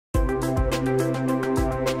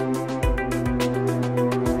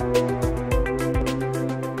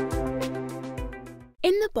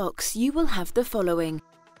box you will have the following: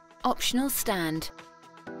 optional stand,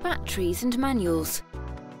 batteries and manuals,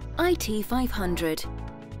 iT500,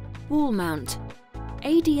 wall mount,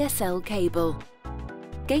 ADSL cable,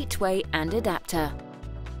 gateway and adapter,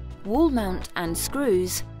 wall mount and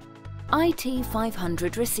screws,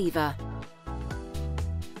 iT500 receiver.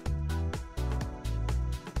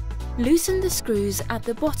 Loosen the screws at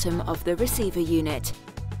the bottom of the receiver unit.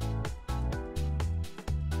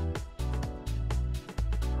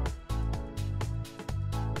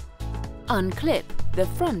 Unclip the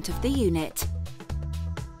front of the unit.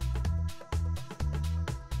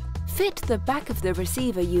 Fit the back of the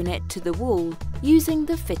receiver unit to the wall using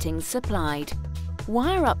the fittings supplied.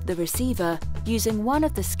 Wire up the receiver using one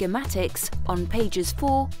of the schematics on pages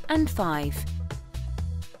 4 and 5.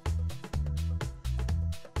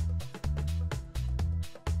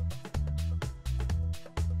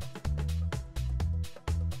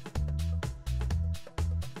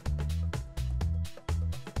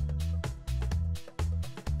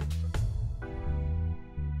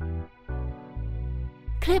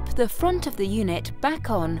 Clip the front of the unit back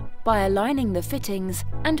on by aligning the fittings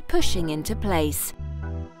and pushing into place.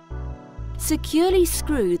 Securely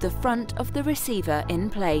screw the front of the receiver in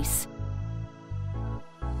place.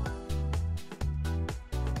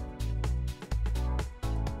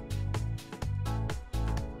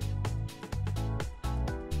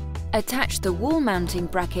 Attach the wall mounting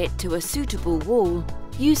bracket to a suitable wall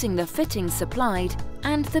using the fittings supplied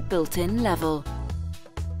and the built-in level.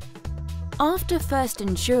 After first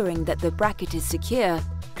ensuring that the bracket is secure,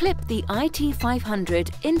 clip the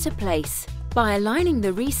iT500 into place by aligning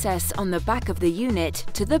the recess on the back of the unit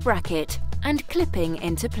to the bracket and clipping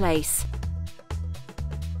into place.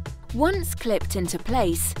 Once clipped into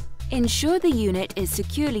place, ensure the unit is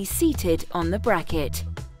securely seated on the bracket.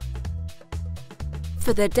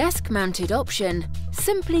 For the desk-mounted option,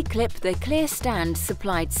 simply clip the clear stand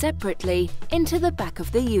supplied separately into the back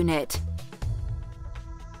of the unit.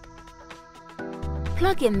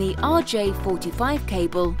 Plug in the RJ45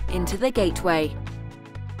 cable into the gateway.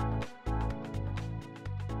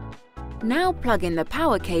 Now plug in the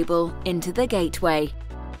power cable into the gateway.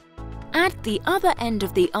 Add the other end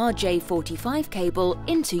of the RJ45 cable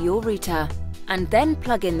into your router, and then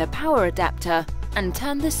plug in the power adapter and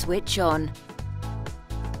turn the switch on.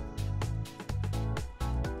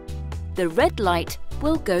 The red light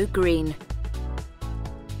will go green.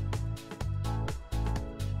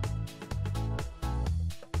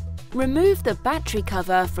 Remove the battery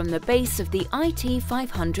cover from the base of the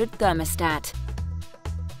iT500 thermostat.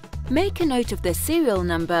 Make a note of the serial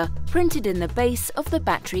number printed in the base of the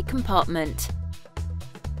battery compartment.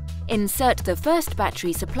 Insert the first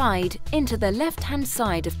battery supplied into the left-hand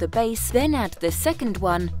side of the base, then add the second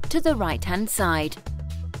one to the right-hand side.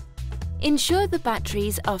 Ensure the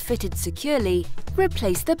batteries are fitted securely.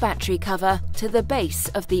 Replace the battery cover to the base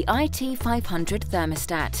of the iT500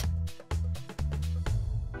 thermostat.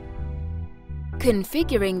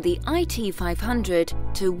 Configuring the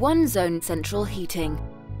iT500 to one-zone central heating.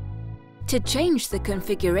 To change the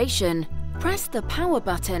configuration, press the power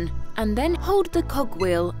button and then hold the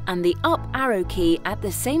cogwheel and the up arrow key at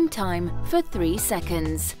the same time for 3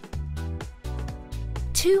 seconds.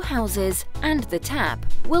 2 houses and the tap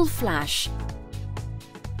will flash.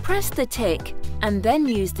 Press the tick and then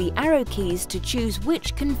use the arrow keys to choose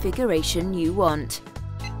which configuration you want.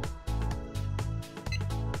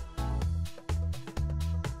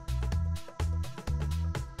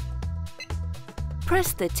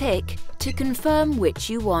 Press the tick to confirm which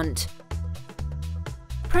you want.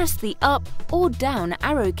 Press the up or down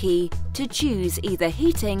arrow key to choose either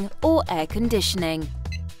heating or air conditioning.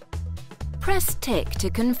 Press tick to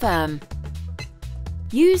confirm.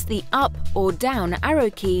 Use the up or down arrow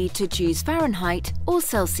key to choose Fahrenheit or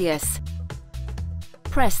Celsius.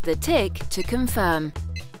 Press the tick to confirm.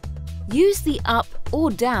 Use the up or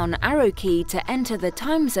down arrow key to enter the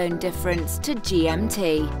time zone difference to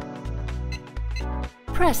GMT.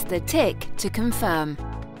 Press the tick to confirm.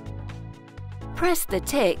 Press the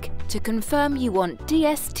tick to confirm you want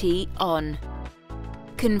DST on.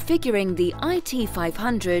 Configuring the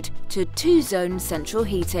iT500 to 2-zone central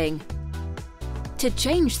heating. To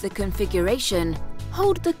change the configuration,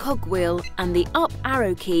 hold the cogwheel and the up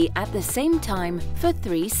arrow key at the same time for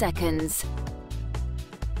 3 seconds.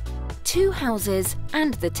 2 houses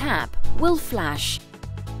and the tap will flash.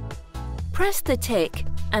 Press the tick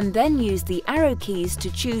and then use the arrow keys to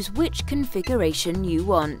choose which configuration you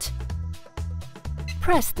want.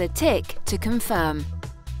 Press the tick to confirm.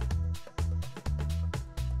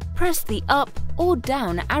 Press the up or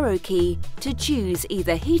down arrow key to choose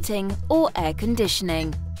either heating or air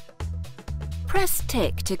conditioning. Press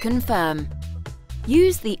tick to confirm.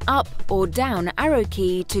 Use the up or down arrow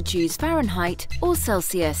key to choose Fahrenheit or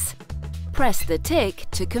Celsius. Press the tick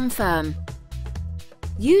to confirm.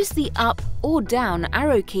 Use the up or down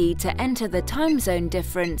arrow key to enter the time zone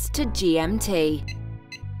difference to GMT.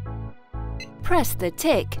 Press the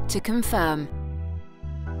tick to confirm.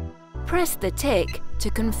 Press the tick to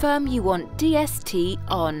confirm you want DST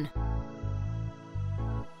on.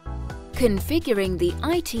 Configuring the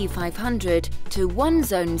iT500 to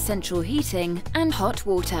one-zone central heating and hot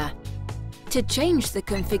water. To change the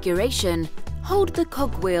configuration, hold the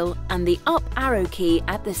cogwheel and the up arrow key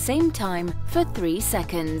at the same time for 3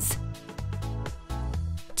 seconds.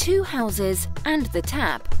 2 houses and the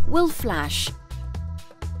tap will flash.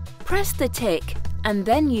 Press the tick and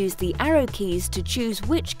then use the arrow keys to choose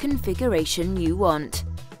which configuration you want.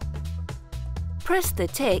 Press the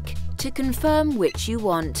tick to confirm which you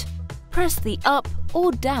want. Press the up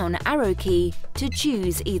or down arrow key to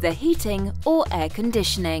choose either heating or air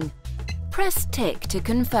conditioning. Press tick to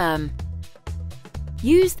confirm.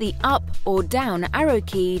 Use the up or down arrow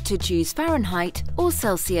key to choose Fahrenheit or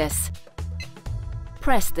Celsius.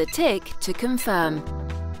 Press the tick to confirm.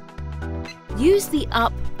 Use the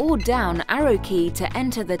up or down arrow key to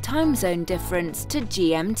enter the time zone difference to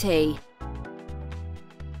GMT.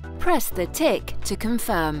 Press the tick to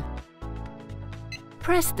confirm.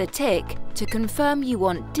 Press the tick to confirm you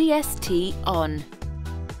want DST on.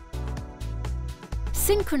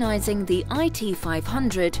 Synchronizing the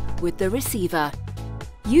iT500 with the receiver.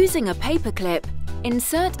 Using a paperclip,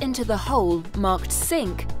 insert into the hole marked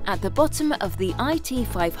Sync at the bottom of the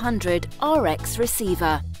iT500 RX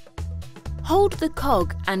receiver. Hold the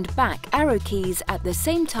cog and back arrow keys at the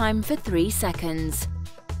same time for 3 seconds.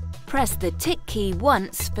 Press the tick key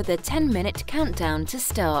once for the 10-minute countdown to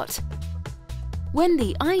start. When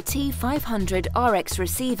the iT500 RX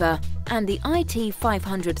receiver and the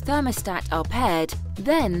iT500 thermostat are paired,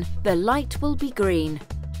 then the light will be green.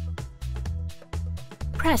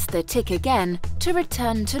 Press the tick again to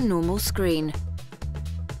return to normal screen.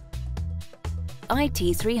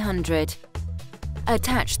 iT300.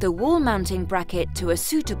 Attach the wall mounting bracket to a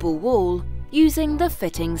suitable wall using the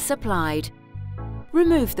fittings supplied.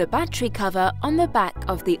 Remove the battery cover on the back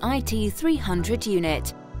of the iT300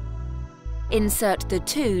 unit. Insert the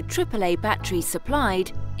 2 AAA batteries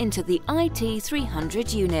supplied into the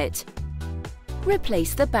iT300 unit.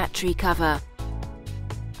 Replace the battery cover.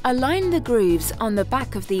 Align the grooves on the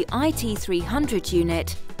back of the iT300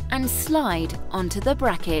 unit and slide onto the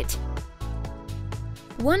bracket.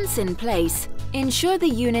 Once in place, ensure the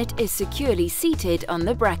unit is securely seated on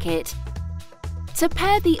the bracket. To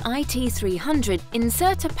pair the iT300,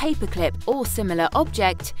 insert a paperclip or similar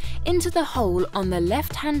object into the hole on the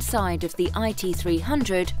left-hand side of the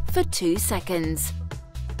iT300 for 2 seconds.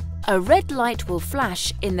 A red light will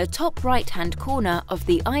flash in the top right-hand corner of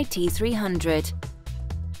the iT300.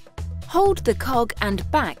 Hold the cog and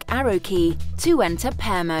back arrow key to enter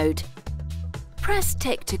pair mode. Press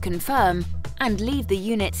tick to confirm and leave the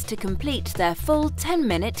units to complete their full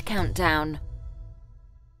 10-minute countdown.